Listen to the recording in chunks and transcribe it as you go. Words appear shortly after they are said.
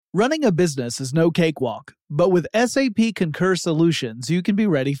Running a business is no cakewalk, but with SAP Concur Solutions, you can be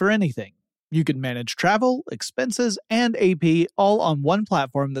ready for anything. You can manage travel, expenses, and AP all on one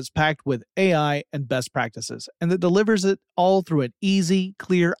platform that's packed with AI and best practices, and that delivers it all through an easy,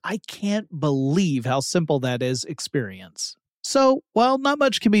 clear, I can't believe how simple that is experience. So, while not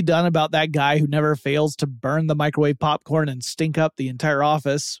much can be done about that guy who never fails to burn the microwave popcorn and stink up the entire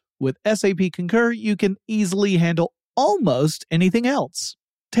office, with SAP Concur, you can easily handle almost anything else.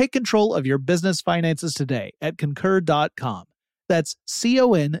 Take control of your business finances today at Concur.com. That's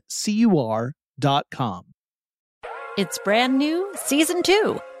CONCUR.com. It's brand new, Season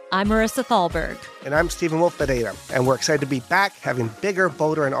 2. I'm Marissa Thalberg. And I'm Stephen Wolf Pereira, and we're excited to be back having bigger,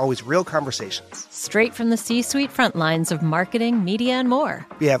 bolder, and always real conversations. Straight from the C-suite front lines of marketing, media, and more.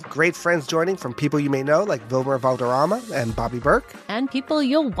 We have great friends joining from people you may know, like Vilmer Valderrama and Bobby Burke. And people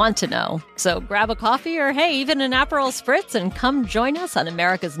you'll want to know. So grab a coffee or, hey, even an Aperol Spritz and come join us on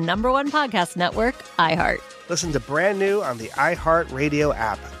America's #1 podcast network, iHeart. Listen to Brand New on the iHeart Radio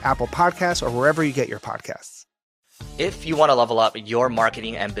app, Apple Podcasts, or wherever you get your podcasts. If you want to level up your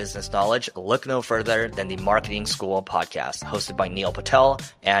marketing and business knowledge, look no further than the Marketing School podcast, hosted by Neil Patel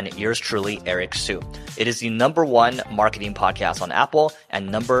and yours truly, Eric Su. It is the #1 marketing podcast on Apple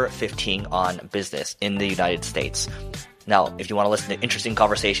and number 15 on business in the United States. Now, if you want to listen to interesting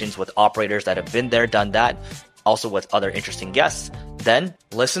conversations with operators that have been there, done that, also with other interesting guests, then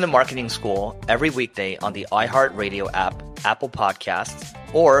listen to Marketing School every weekday on the iHeartRadio app, Apple Podcasts,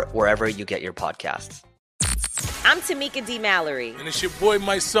 or wherever you get your podcasts. I'm Tamika D. Mallory. And it's your boy,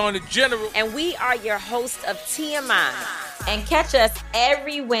 my son, the General. And we are your hosts of TMI. And catch us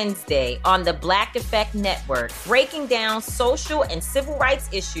every Wednesday on the Black Effect Network, breaking down social and civil rights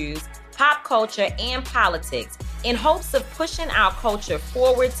issues, pop culture, and politics in hopes of pushing our culture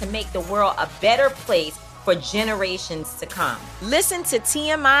forward to make the world a better place for generations to come. Listen to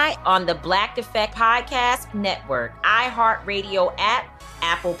TMI on the Black Effect Podcast Network, iHeartRadio app,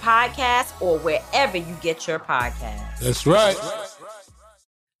 Apple Podcasts, or wherever you get your podcasts. That's right.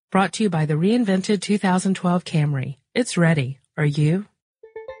 Brought to you by the reinvented 2012 Camry. It's ready. Are you?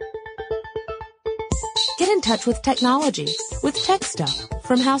 Get in touch with technology with Tech Stuff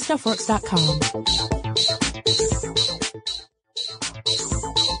from HowStuffWorks.com.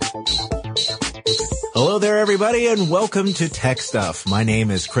 Hello there, everybody, and welcome to Tech Stuff. My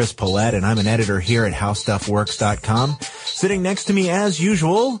name is Chris Paulette, and I'm an editor here at HowStuffWorks.com. Sitting next to me, as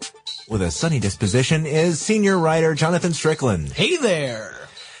usual, with a sunny disposition, is senior writer Jonathan Strickland. Hey there!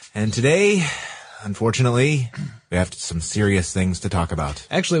 And today, unfortunately, we have some serious things to talk about.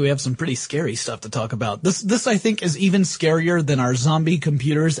 Actually, we have some pretty scary stuff to talk about. This I think, is even scarier than our zombie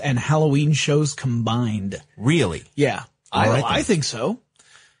computers and Halloween shows combined. Really? Yeah. I think so.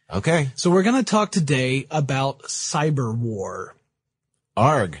 Okay. So we're going to talk today about cyber war.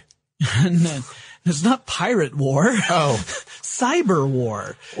 Arg. It's not pirate war. Oh. Cyber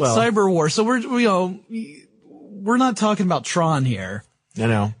war. Well. Cyber war. So we're not talking about Tron here.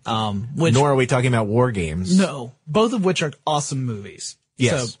 No. Nor are we talking about war games. No. Both of which are awesome movies.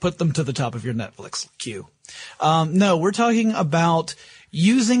 Yes. So put them to the top of your Netflix queue. No, we're talking about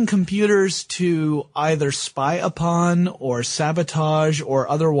using computers to either spy upon or sabotage or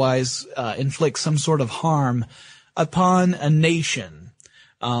otherwise inflict some sort of harm upon a nation.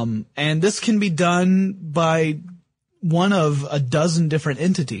 And this can be done by one of a dozen different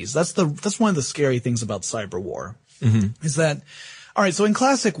entities. That's one of the scary things about cyber war. Mm-hmm. Is that, all right, so in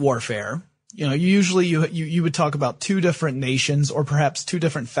classic warfare, you would talk about two different nations or perhaps two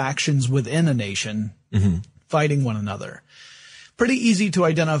different factions within a nation fighting one another. Pretty easy to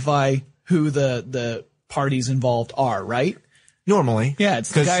identify who the parties involved are, right? Normally. Yeah,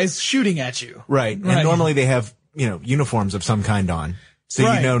 it's the guys shooting at you. Right. And normally they have, uniforms of some kind on.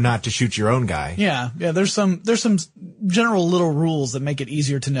 So you know not to shoot your own guy. Yeah. There's some general little rules that make it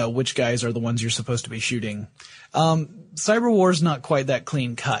easier to know which guys are the ones you're supposed to be shooting. Cyber war is not quite that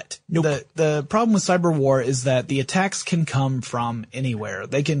clean cut. Nope. The problem with cyber war is that the attacks can come from anywhere.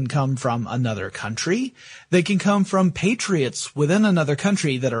 They can come from another country. They can come from patriots within another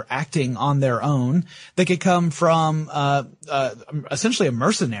country that are acting on their own. They could come from essentially a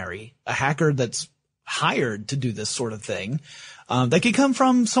mercenary, a hacker that's hired to do this sort of thing. They could come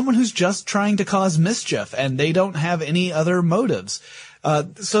from someone who's just trying to cause mischief and they don't have any other motives.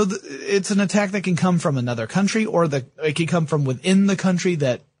 So it's an attack that can come from another country or it can come from within the country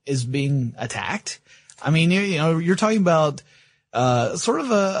that is being attacked. I mean, you're talking about, sort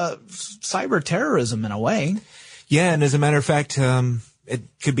of a cyber terrorism in a way. Yeah. And as a matter of fact, it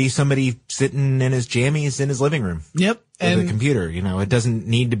could be somebody sitting in his jammies in his living room. Yep. With a computer, it doesn't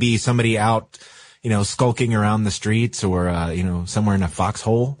need to be somebody out, skulking around the streets or, somewhere in a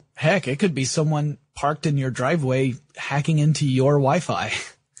foxhole. Heck, it could be someone parked in your driveway hacking into your Wi-Fi.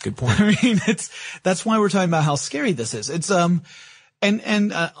 Good point. I mean, that's why we're talking about how scary this is. It's, and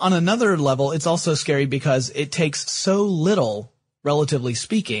on another level, it's also scary because it takes so little, relatively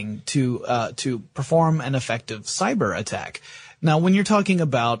speaking, to perform an effective cyber attack. Now, when you're talking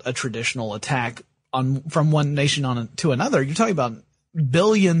about a traditional attack from one nation to another, you're talking about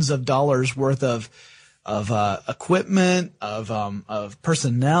billions of dollars worth of equipment, of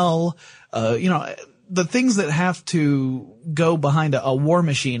personnel, the things that have to go behind a war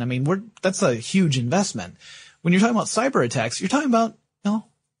machine. I mean, that's a huge investment. When you're talking about cyber attacks, you're talking about,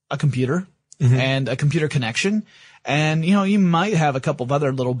 a computer and a computer connection. And, you might have a couple of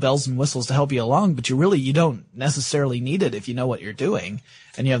other little bells and whistles to help you along, but you don't necessarily need it if you know what you're doing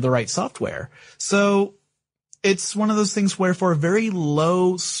and you have the right software. So it's one of those things where for a very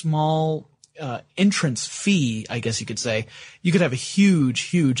low, small, entrance fee, I guess you could say, you could have a huge,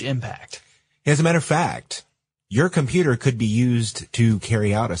 huge impact. As a matter of fact, your computer could be used to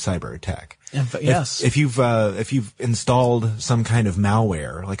carry out a cyber attack. Yes. If you've installed some kind of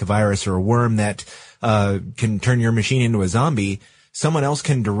malware, like a virus or a worm that can turn your machine into a zombie, someone else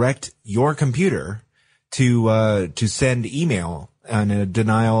can direct your computer to send email on a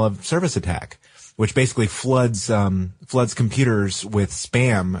denial of service attack, which basically floods computers with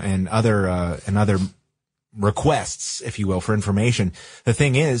spam and other requests, if you will, for information. The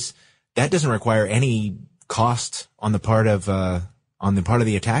thing is, that doesn't require any cost on the part of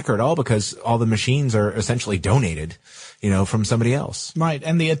the attacker at all, because all the machines are essentially donated, from somebody else. Right.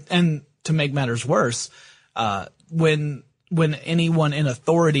 And to make matters worse, when anyone in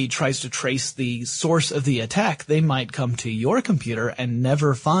authority tries to trace the source of the attack, they might come to your computer and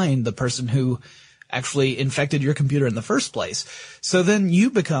never find the person who actually infected your computer in the first place. So then you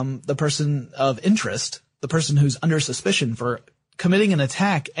become the person of interest, the person who's under suspicion for committing an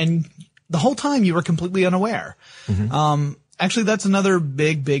attack, and the whole time you were completely unaware. Mm-hmm. Actually, that's another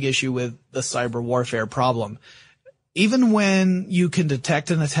big issue with the cyber warfare problem. Even when you can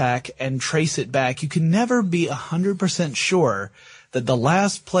detect an attack and trace it back, you can never be 100% sure that the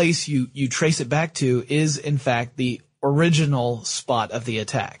last place you trace it back to is, in fact, the original spot of the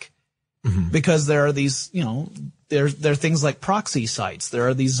attack. Mm-hmm. Because there are these, there are things like proxy sites. There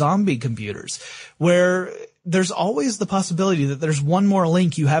are these zombie computers where there's always the possibility that there's one more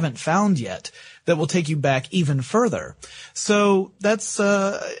link you haven't found yet that will take you back even further. So that's,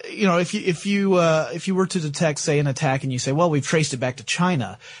 if you were to detect, say, an attack and you say, well, we've traced it back to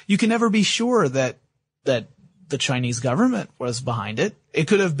China, you can never be sure that the Chinese government was behind it. It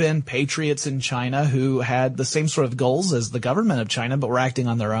could have been patriots in China who had the same sort of goals as the government of China, but were acting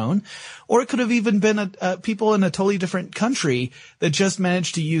on their own. Or it could have even been people in a totally different country that just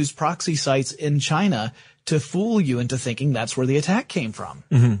managed to use proxy sites in China to fool you into thinking that's where the attack came from.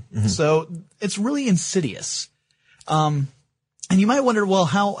 Mm-hmm, mm-hmm. So it's really insidious. And you might wonder, well,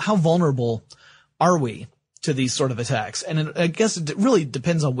 how vulnerable are we to these sort of attacks? And I guess it really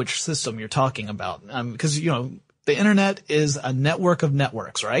depends on which system you're talking about. Because, the internet is a network of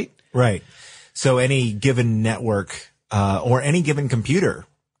networks, right? Right. So any given network, or any given computer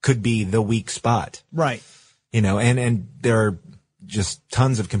could be the weak spot. Right. And there are just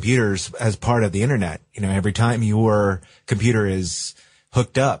tons of computers as part of the internet. Every time your computer is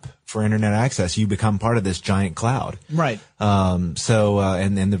hooked up for internet access, you become part of this giant cloud. Right. And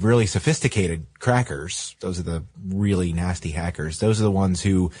the really sophisticated crackers, those are the really nasty hackers. Those are the ones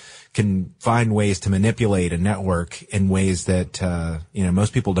who can find ways to manipulate a network in ways that,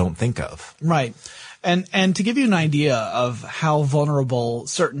 most people don't think of. Right. And to give you an idea of how vulnerable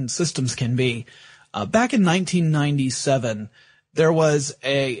certain systems can be, back in 1997, there was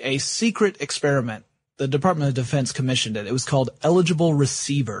a secret experiment. The Department of Defense commissioned it. It was called Eligible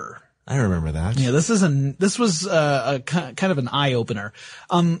Receiver. I remember that. Yeah, this was a kind of an eye opener.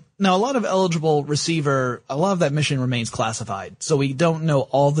 Now a lot of Eligible Receiver, a lot of that mission remains classified, so we don't know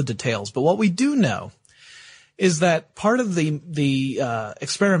all the details. But what we do know is that part of the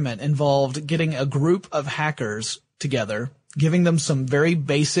experiment involved getting a group of hackers together, giving them some very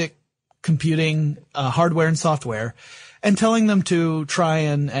basic computing hardware and software, and telling them to try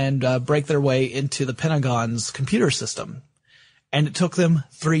and break their way into the Pentagon's computer system. And it took them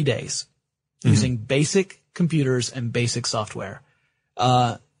 3 days using basic computers and basic software.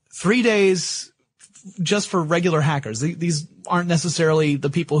 3 days just for regular hackers. These aren't necessarily the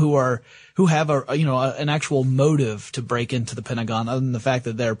people who have an actual motive to break into the Pentagon, other than the fact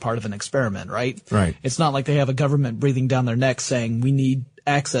that they're part of an experiment, right? Right. It's not like they have a government breathing down their neck saying we need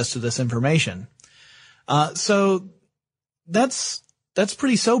access to this information. So that's that's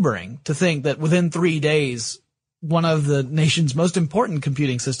pretty sobering to think that within 3 days, one of the nation's most important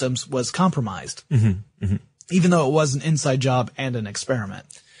computing systems was compromised, even though it was an inside job and an experiment.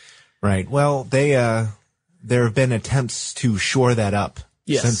 Right. Well, there have been attempts to shore that up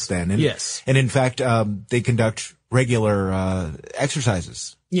since then. And, and in fact, they conduct regular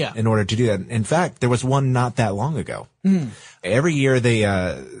exercises in order to do that. In fact, there was one not that long ago. Every year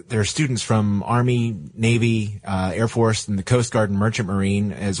there are students from Army, Navy, Air Force, and the Coast Guard and Merchant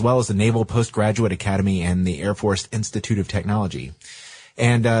Marine, as well as the Naval Postgraduate Academy and the Air Force Institute of Technology.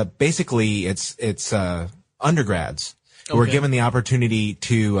 And basically it's undergrads who are given the opportunity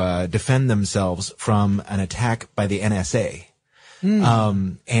to defend themselves from an attack by the NSA.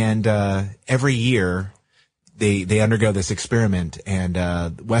 And every year they undergo this experiment, and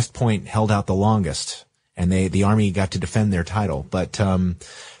West Point held out the longest, and the Army got to defend their title, but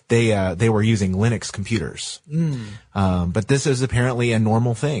they were using Linux computers. But this is apparently a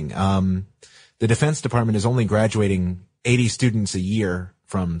normal thing. The Defense Department is only graduating 80 students a year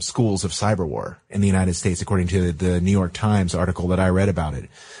from schools of cyber war in the United States, according to the New York Times article that I read about it.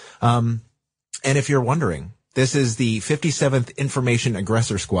 And if you're wondering, this is the 57th Information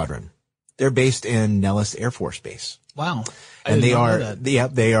Aggressor Squadron. They're based in Nellis Air Force Base. Wow. And they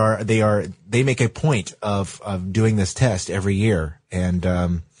make a point of doing this test every year. And,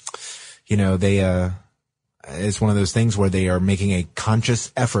 it's one of those things where they are making a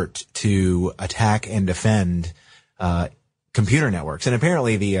conscious effort to attack and defend, computer networks. And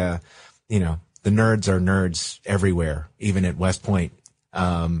apparently the nerds are nerds everywhere, even at West Point.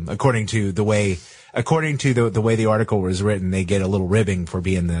 According to the way the article was written, they get a little ribbing for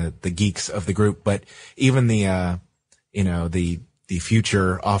being the geeks of the group. But even the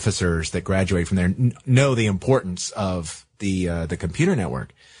future officers that graduate from there know the importance of the computer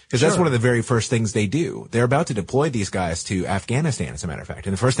network. Because that's one of the very first things they do. They're about to deploy these guys to Afghanistan, as a matter of fact.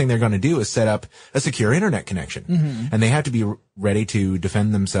 And the first thing they're going to do is set up a secure internet connection. And they have to be ready to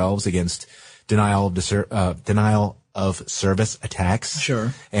defend themselves against denial of service attacks.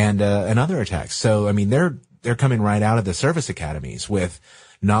 And other attacks. So, I mean, they're coming right out of the service academies with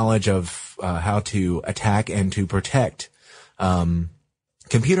knowledge of how to attack and to protect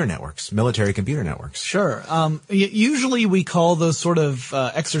computer networks, military computer networks. Usually we call those sort of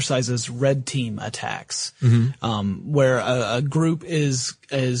exercises red team attacks, where a group is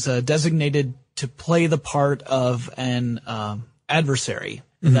designated to play the part of an adversary.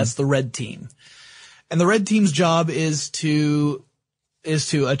 And that's the red team. And the red team's job is to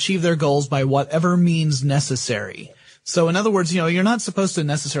achieve their goals by whatever means necessary. So in other words, you're not supposed to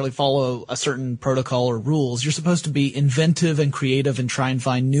necessarily follow a certain protocol or rules. You're supposed to be inventive and creative and try and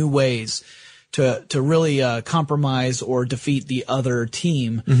find new ways to really compromise or defeat the other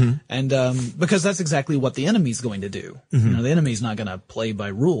team. And because that's exactly what the enemy's going to do. The enemy's not going to play by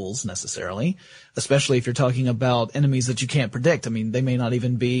rules necessarily, especially if you're talking about enemies that you can't predict. I mean, they may not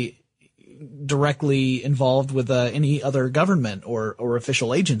even be directly involved with any other government or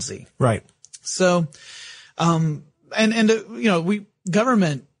official agency. Right. So,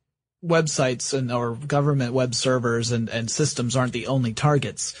 government websites or government web servers and systems aren't the only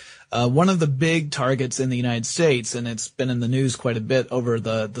targets. One of the big targets in the United States, and it's been in the news quite a bit over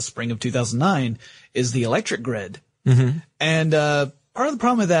the spring of 2009, is the electric grid. And part of the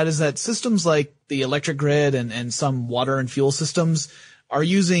problem with that is that systems like the electric grid and some water and fuel systems are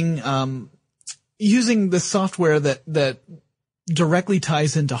using the software that directly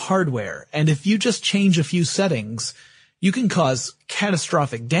ties into hardware. And if you just change a few settings, you can cause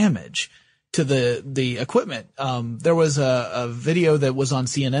catastrophic damage to the equipment. There was a video that was on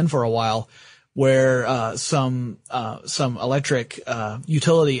CNN for a while where some electric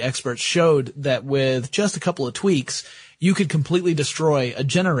utility experts showed that with just a couple of tweaks, you could completely destroy a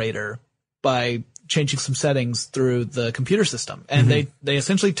generator by changing some settings through the computer system. And they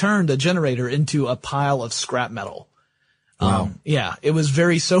essentially turned a generator into a pile of scrap metal. Wow. It was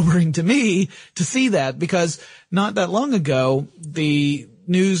very sobering to me to see that, because not that long ago, the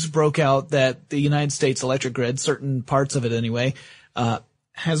news broke out that the United States electric grid, certain parts of it anyway,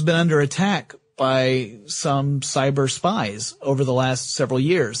 has been under attack by some cyber spies over the last several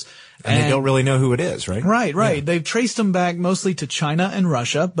years. And they don't really know who it is, right? Right. Yeah. They've traced them back mostly to China and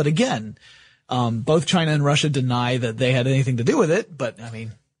Russia. But again, both China and Russia deny that they had anything to do with it. But I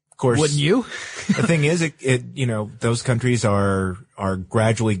mean, of course, wouldn't you? The thing is, those countries are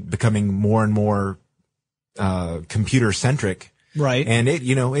gradually becoming more and more computer centric. Right. And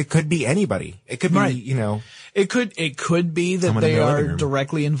it could be anybody. It could be, It could be that they are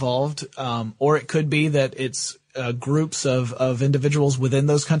directly involved, or it could be that it's groups of individuals within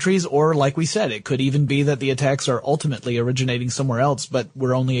those countries, or like we said, it could even be that the attacks are ultimately originating somewhere else, but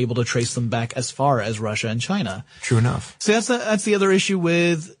we're only able to trace them back as far as Russia and China. True enough. So that's the other issue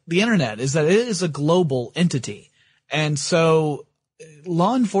with the internet, is that it is a global entity. And so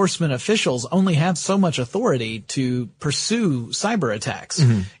law enforcement officials only have so much authority to pursue cyber attacks.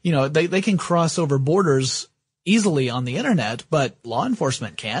 Mm-hmm. You know, they can cross over borders easily on the internet, but law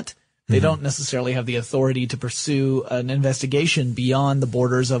enforcement can't. They don't necessarily have the authority to pursue an investigation beyond the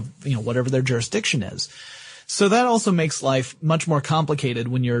borders of, you know, whatever their jurisdiction is. So that also makes life much more complicated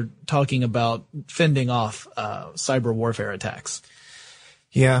when you're talking about fending off cyber warfare attacks.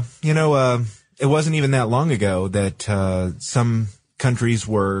 Yeah. You know, it wasn't even that long ago that some countries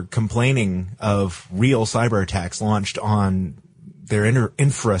were complaining of real cyber attacks launched on their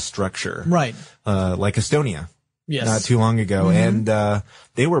infrastructure. Right. Like Estonia. Yes. Not too long ago. Mm-hmm. And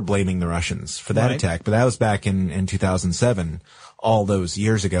they were blaming the Russians for that attack. But that was back in 2007, all those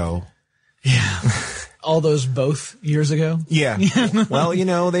years ago. Yeah. All those both years ago? Yeah. Well, you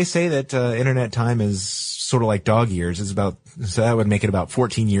know, they say that internet time is sort of like dog years. So that would make it about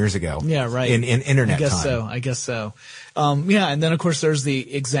 14 years ago. Yeah, right. In internet time. I guess so. Yeah, and then of course there's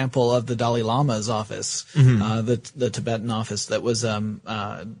the example of the Dalai Lama's office, the Tibetan office that was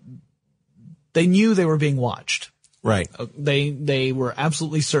they knew they were being watched. Right. They were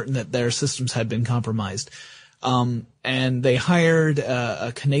absolutely certain that their systems had been compromised. And they hired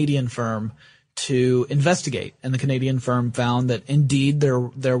a Canadian firm to investigate. And the Canadian firm found that indeed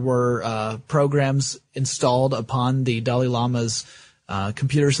there were programs installed upon the Dalai Lama's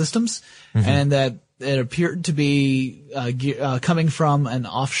computer systems, and that it appeared to be coming from an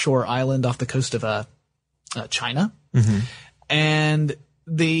offshore island off the coast of China. And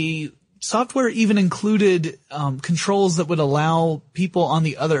the software even included controls that would allow people on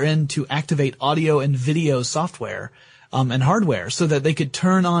the other end to activate audio and video software and hardware, so that they could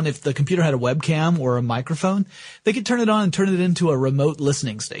turn on, if the computer had a webcam or a microphone, they could turn it on and turn it into a remote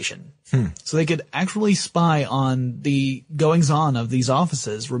listening station. So they could actually spy on the goings-on of these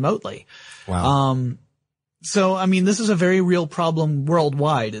offices remotely. Wow. So, I mean, this is a very real problem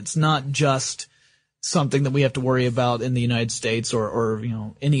worldwide. It's not just something that we have to worry about in the United States or you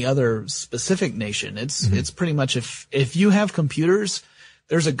know, any other specific nation. It's pretty much if you have computers,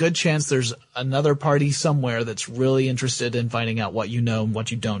 there's a good chance there's another party somewhere that's really interested in finding out what you know and what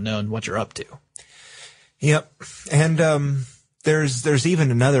you don't know and what you're up to. Yep. And there's even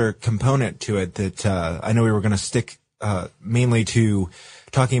another component to it that I know we were going to stick mainly to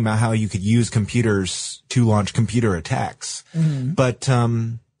talking about how you could use computers to launch computer attacks. But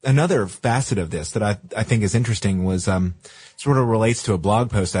another facet of this that I think is interesting was sort of relates to a blog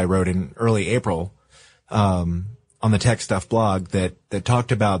post I wrote in early April on the Tech Stuff blog that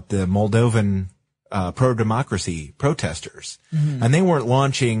talked about the Moldovan pro-democracy protesters. And they weren't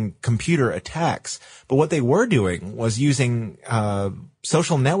launching computer attacks, but what they were doing was using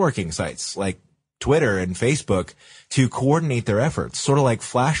social networking sites like Twitter and Facebook to coordinate their efforts, sort of like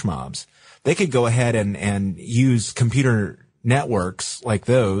flash mobs. They could go ahead and use computer networks like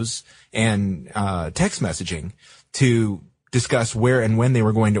those and text messaging to discuss where and when they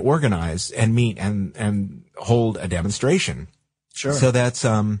were going to organize and meet and hold a demonstration. Sure. So that's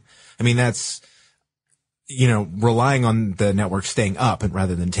that's, you know, relying on the network staying up and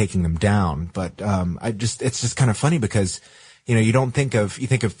rather than taking them down. But it's just kind of funny because, you know, you think of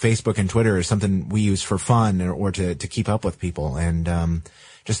Facebook and Twitter as something we use for fun or to keep up with people, and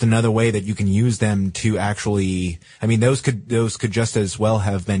just another way that you can use them to actually, I mean, those could just as well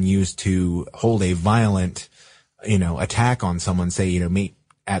have been used to hold a violent, you know, attack on someone, say, you know, meet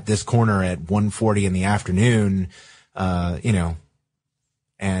at this corner at 1:40 in the afternoon, you know,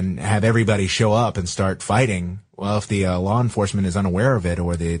 and have everybody show up and start fighting. Well, if the law enforcement is unaware of it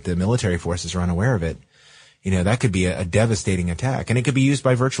or the military forces are unaware of it, you know, that could be a devastating attack, and it could be used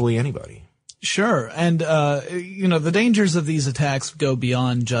by virtually anybody. Sure. And, you know, the dangers of these attacks go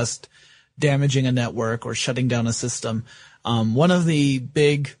beyond just damaging a network or shutting down a system. One of the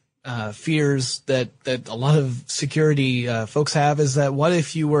big fears that a lot of security folks have is that what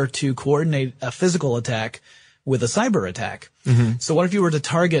if you were to coordinate a physical attack with a cyber attack? So what if you were to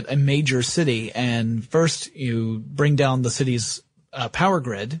target a major city and first you bring down the city's power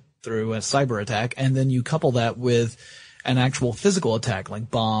grid through a cyber attack, and then you couple that with an actual physical attack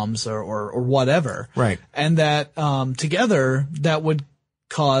like bombs or whatever. Right. And that together that would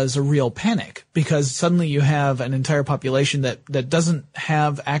cause a real panic, because suddenly you have an entire population that doesn't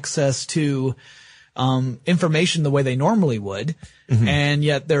have access to information the way they normally would. Mm-hmm. And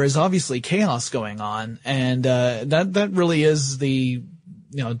yet there is obviously chaos going on. And, that really is the,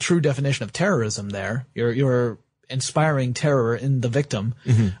 true definition of terrorism there. You're inspiring terror in the victim.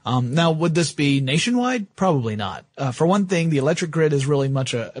 Mm-hmm. Now, would this be nationwide? Probably not. For one thing, the electric grid is really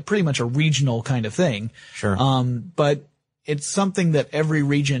pretty much a regional kind of thing. Sure. But it's something that every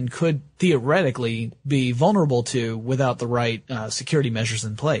region could theoretically be vulnerable to without the right security measures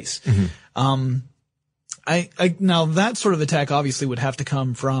in place. Mm-hmm. Now that sort of attack obviously would have to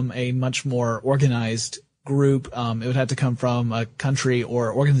come from a much more organized group. It would have to come from a country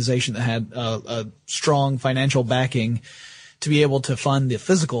or organization that had a strong financial backing to be able to fund the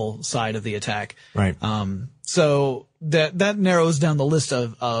physical side of the attack. Right. So that narrows down the list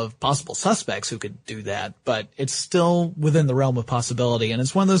of possible suspects who could do that, but it's still within the realm of possibility. And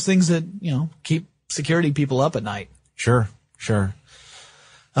it's one of those things that, keep security people up at night. Sure.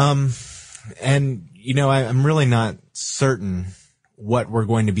 And, I'm really not certain what we're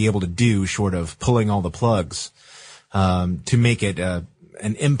going to be able to do short of pulling all the plugs, to make it, a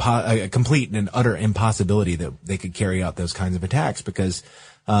complete and utter impossibility that they could carry out those kinds of attacks, because,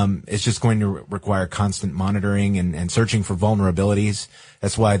 it's just going to require constant monitoring and searching for vulnerabilities.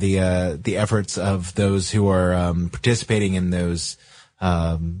 That's why the efforts of those who are, participating in those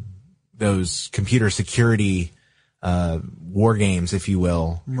computer security, war games, if you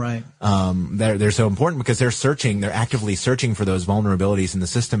will. Right. They're so important because they're actively searching for those vulnerabilities in the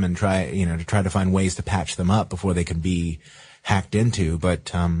system and try to find ways to patch them up before they can be hacked into.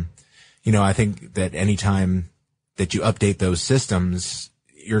 But, I think that anytime that you update those systems,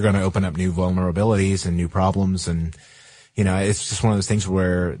 you're going to open up new vulnerabilities and new problems. And, it's just one of those things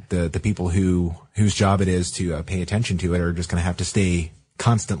where the people whose job it is to pay attention to it are just going to have to stay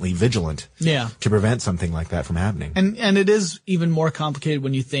constantly vigilant. Yeah. To prevent something like that from happening. And it is even more complicated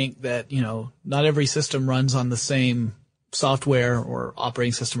when you think that, not every system runs on the same software or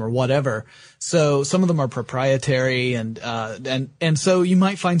operating system or whatever. So some of them are proprietary and so you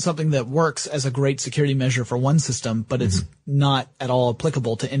might find something that works as a great security measure for one system, but it's not at all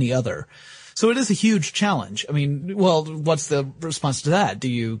applicable to any other. So it is a huge challenge. I mean, well, what's the response to that? Do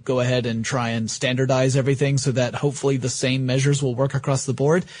you go ahead and try and standardize everything so that hopefully the same measures will work across the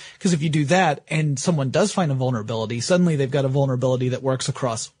board? Because if you do that and someone does find a vulnerability, suddenly they've got a vulnerability that works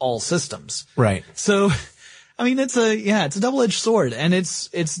across all systems. Right. So, I mean, it's a double-edged sword, and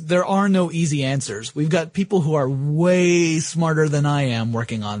there are no easy answers. We've got people who are way smarter than I am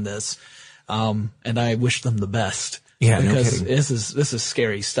working on this. And I wish them the best. Yeah, because no kidding. This is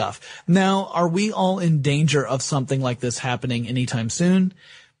scary stuff. Now, are we all in danger of something like this happening anytime soon?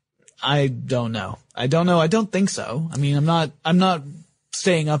 I don't know. I don't think so. I mean, I'm not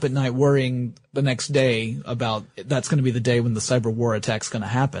staying up at night worrying the next day about that's going to be the day when the cyber war attack's going to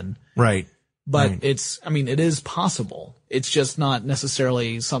happen. Right. But right. it is possible. It's just not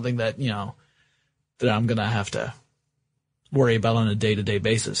necessarily something that, that I'm going to have to worry about on a day-to-day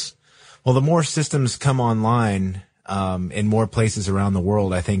basis. Well, the more systems come online, in more places around the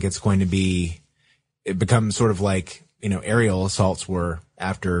world, I think it becomes sort of like, aerial assaults were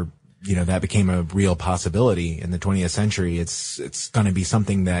after, that became a real possibility in the 20th century. It's going to be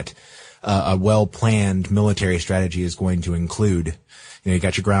something that, a well-planned military strategy is going to include. You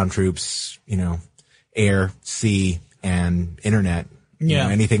got your ground troops, air, sea, and internet. Yeah.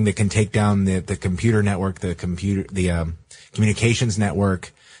 Anything that can take down the computer network, the communications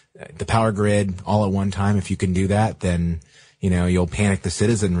network, the power grid all at one time. If you can do that, then, you'll panic the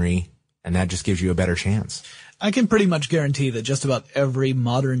citizenry, and that just gives you a better chance. I can pretty much guarantee that just about every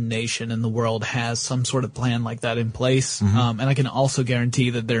modern nation in the world has some sort of plan like that in place. Mm-hmm. And I can also guarantee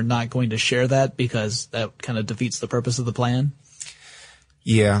that they're not going to share that because that kind of defeats the purpose of the plan.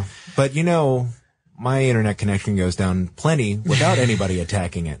 Yeah. But, my internet connection goes down plenty without anybody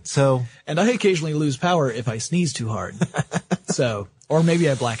attacking it. So. And I occasionally lose power if I sneeze too hard. So, or maybe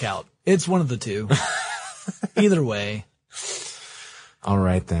I black out. It's one of the two. Either way. All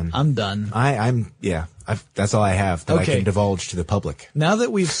right, then. I'm done. That's all I have that I can divulge to the public. Now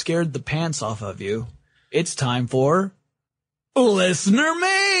that we've scared the pants off of you, it's time for Listener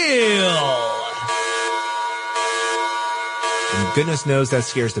Mail! And goodness knows that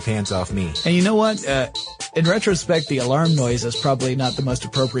scares the pants off me. And you know what? In retrospect, the alarm noise is probably not the most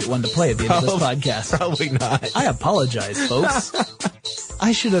appropriate one to play at the end of this podcast. Probably not. I apologize, folks.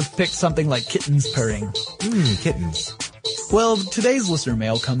 I should have picked something like kittens purring. Kittens. Well, today's listener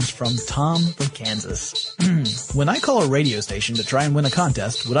mail comes from Tom from Kansas. When I call a radio station to try and win a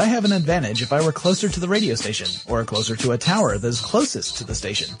contest, would I have an advantage if I were closer to the radio station or closer to a tower that is closest to the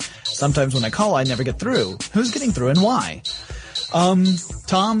station? Sometimes when I call, I never get through. Who's getting through and why?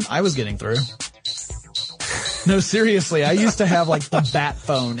 Tom, I was getting through. No, seriously, I used to have like the bat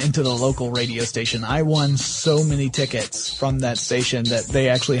phone into the local radio station. I won so many tickets from that station that they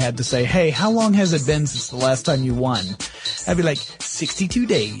actually had to say, hey, how long has it been since the last time you won? I'd be like, 62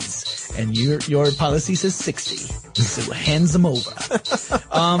 days. And your policy says 60. So hands them over.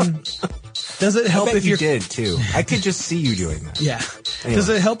 Does it help if you did too? I could just see you doing that. Yeah. Anyway. Does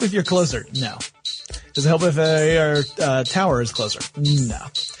it help if you're closer? No. Does it help if your tower is closer? No.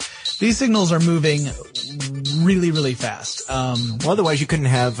 These signals are moving really, really fast. Well, otherwise you couldn't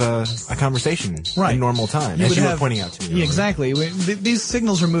have a conversation in normal time, as you were pointing out to me earlier. Exactly. These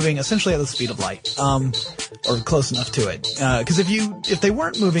signals are moving essentially at the speed of light, or close enough to it. Because if they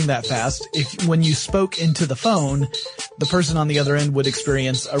weren't moving that fast, when you spoke into the phone, the person on the other end would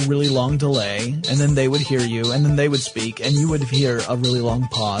experience a really long delay, and then they would hear you, and then they would speak, and you would hear a really long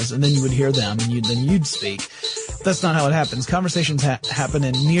pause, and then you would hear them, and then you'd speak. That's not how it happens. Conversations happen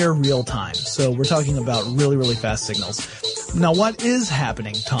in near real time. So we're talking about really, really fast signals. Now, what is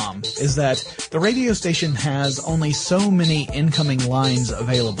happening, Tom, is that the radio station has only so many incoming lines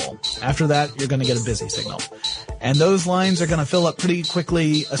available. After that, you're going to get a busy signal. And those lines are going to fill up pretty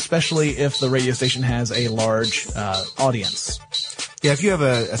quickly, especially if the radio station has a large audience. Yeah, if you have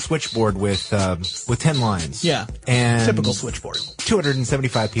a switchboard with 10 lines. Yeah, and typical switchboard.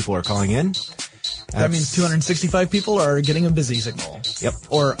 275 people are calling in. That means 265 people are getting a busy signal. Yep.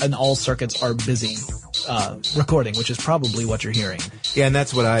 And all circuits are busy recording, which is probably what you're hearing. Yeah, and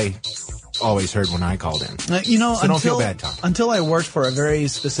that's what I always heard when I called in. So don't feel bad, Tom. Until I worked for a very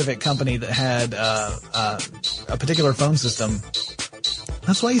specific company that had a particular phone system.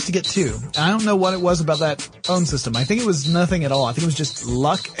 That's what I used to get too. I don't know what it was about that phone system. I think it was nothing at all. I think it was just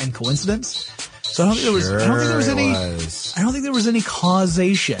luck and coincidence. So I don't think there was any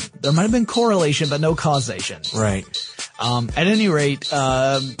causation. There might have been correlation, but no causation. Right. At any rate,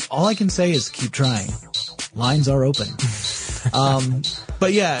 all I can say is keep trying. Lines are open.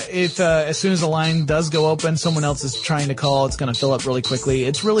 But yeah, if as soon as a line does go open, someone else is trying to call, it's going to fill up really quickly.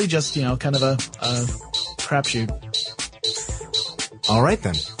 It's really just, kind of a crapshoot. All right,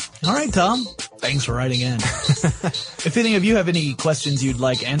 then. All right, Tom. Thanks for writing in. If any of you have any questions you'd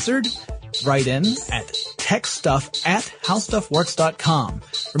like answered, write in at techstuff@howstuffworks.com.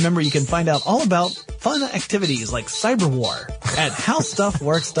 Remember, you can find out all about fun activities like cyberwar at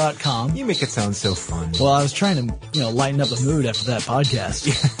howstuffworks.com. You make it sound so fun. Well, I was trying to, lighten up the mood after that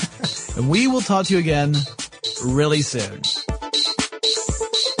podcast. And we will talk to you again really soon.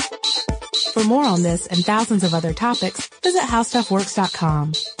 For more on this and thousands of other topics, visit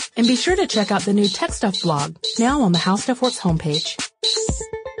howstuffworks.com. And be sure to check out the new Tech Stuff blog, now on the How Stuff Works homepage.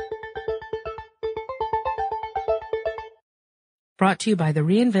 Brought to you by the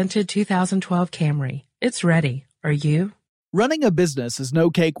reinvented 2012 Camry. It's ready. Are you? Running a business is no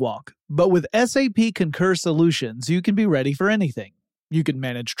cakewalk, but with SAP Concur Solutions, you can be ready for anything. You can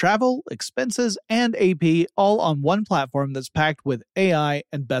manage travel, expenses, and AP all on one platform that's packed with AI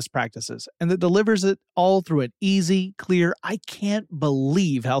and best practices, and that delivers it all through an easy, clear, I can't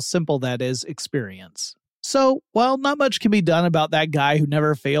believe how simple that is experience. So, while not much can be done about that guy who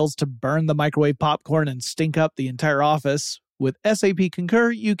never fails to burn the microwave popcorn and stink up the entire office, with SAP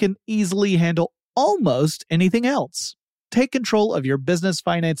Concur, you can easily handle almost anything else. Take control of your business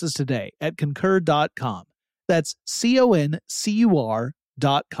finances today at Concur.com. That's CONCUR.com.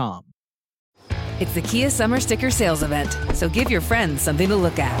 It's the Kia Summer Sticker Sales Event, so give your friends something to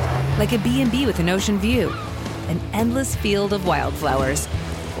look at. Like a B&B with an ocean view, an endless field of wildflowers,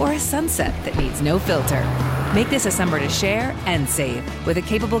 or a sunset that needs no filter. Make this a summer to share and save with a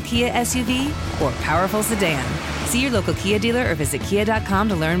capable Kia SUV or powerful sedan. See your local Kia dealer or visit kia.com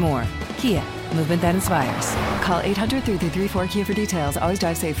to learn more. Kia, movement that inspires. Call 800-3334-KIA for details. Always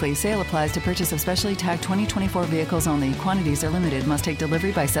drive safely. Sale applies to purchase of specially tagged 2024 vehicles only. Quantities are limited. Must take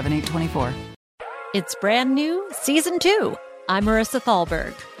delivery by 7/8/24. It's brand new, Season 2. I'm Marissa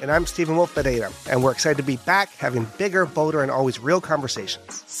Thalberg. And I'm Stephen Wolf-Bedeta. And we're excited to be back having bigger, bolder, and always real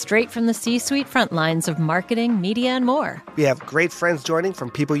conversations. Straight from the C-suite front lines of marketing, media, and more. We have great friends joining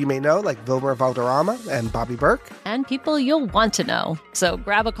from people you may know, like Wilmer Valderrama and Bobby Burke. And people you'll want to know. So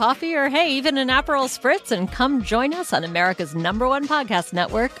grab a coffee or, hey, even an Aperol Spritz and come join us on America's #1 podcast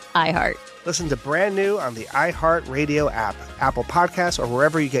network, iHeart. Listen to brand new on the iHeart Radio app, Apple Podcasts, or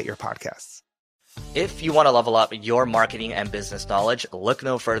wherever you get your podcasts. If you want to level up your marketing and business knowledge, look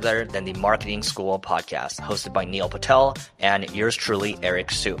no further than the Marketing School podcast, hosted by Neil Patel and yours truly,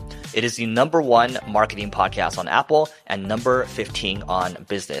 Eric Su. It is the #1 marketing podcast on Apple and number 15 on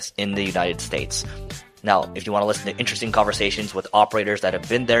business in the United States. Now, if you want to listen to interesting conversations with operators that have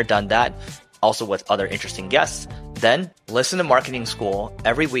been there, done that, also with other interesting guests, Then listen to Marketing School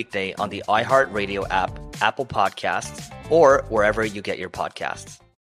every weekday on the iHeartRadio app, Apple Podcasts, or wherever you get your podcasts.